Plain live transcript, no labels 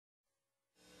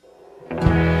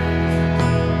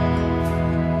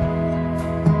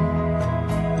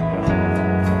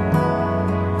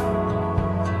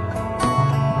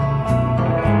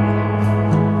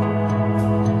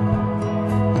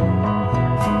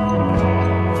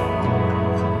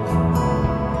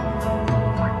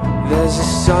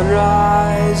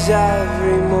sunrise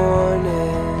every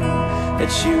morning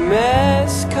that you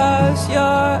miss 'cause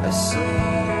you're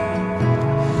asleep.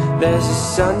 There's a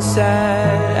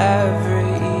sunset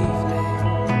every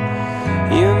evening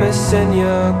you miss in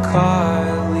your car,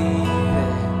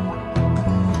 leaving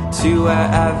to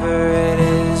wherever it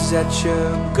is that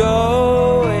you're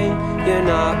going. You're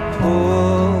not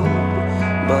pulled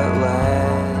but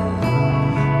led,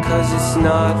 'cause it's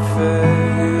not for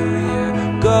who you're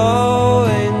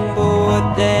going, but what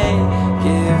they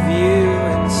give you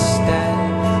instead.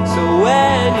 So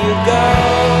when you go,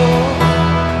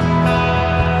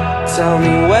 tell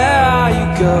me, where are you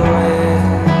going?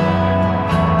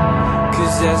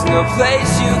 'Cause there's no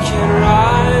place you can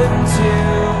run to.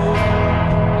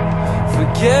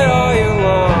 Forget all your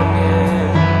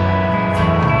longing,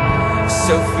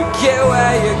 so forget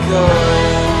where you're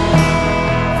going.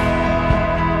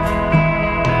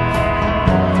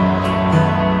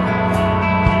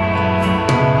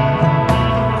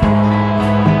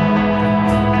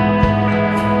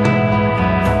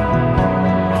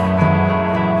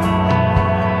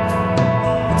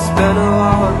 It's been a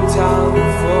long time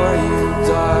for you,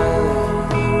 darling,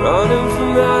 running from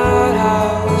that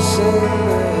house in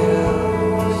the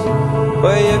hills,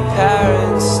 where your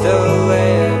parents still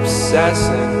lay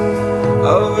obsessing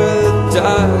over the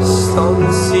dust on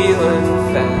the ceiling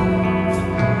fan.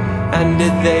 And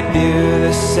did they do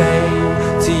the same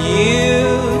to you,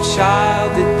 child?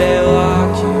 Did they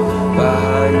lock you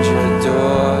behind your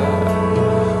door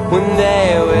when they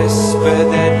whispered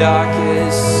their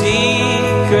darkest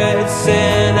secrets,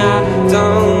 saying I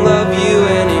don't love you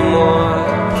anymore?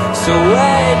 So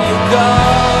when you go,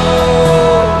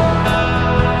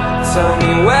 tell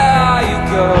me, where are you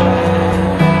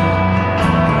going?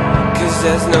 'Cause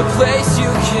there's no place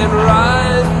you can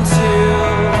run to.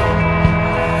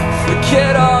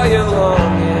 Forget all your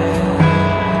longing,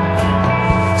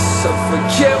 so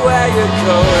forget where you're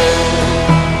going.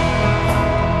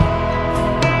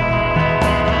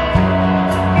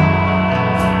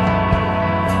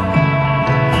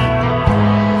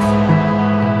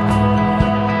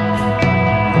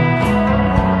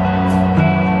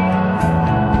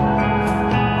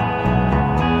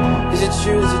 Is it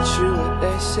true what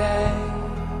they say?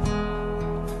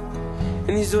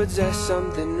 In these woods there's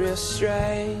something real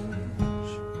strange.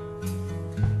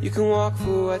 You can walk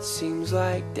for what seems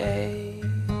like days.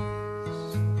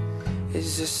 Is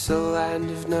this a land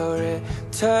of no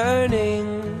returning?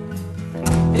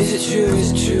 Is it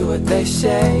true what they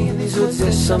say? In these woods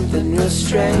there's something real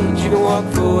strange. You can walk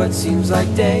for what seems like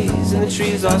days, and the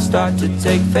trees all start to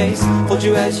take face, hold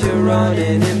you as you're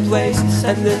running in place,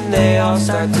 and then they all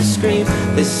start to scream,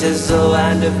 this is the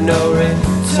land of no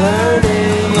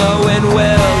returning. Oh, when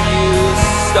will you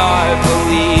start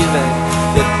believing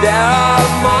that there are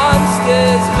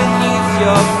monsters beneath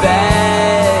your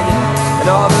bed, and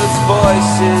all those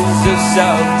voices of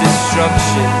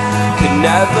self-destruction could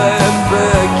never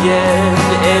begin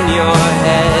in your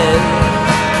head?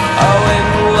 Oh, and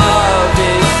love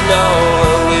is no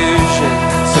illusion.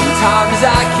 Sometimes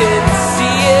I can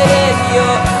see it in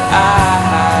your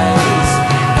eyes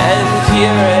and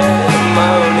hear it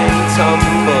moan and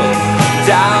tumble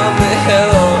down the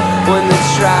hill when the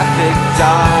traffic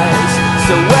dies.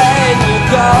 So when you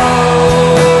go,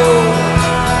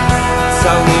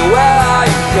 tell me, where are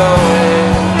you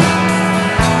going?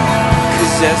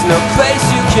 'Cause there's no place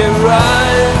you can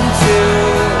run to.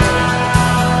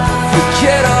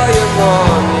 Forget all your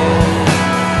longing,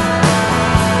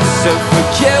 so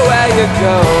forget where you're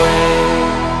going.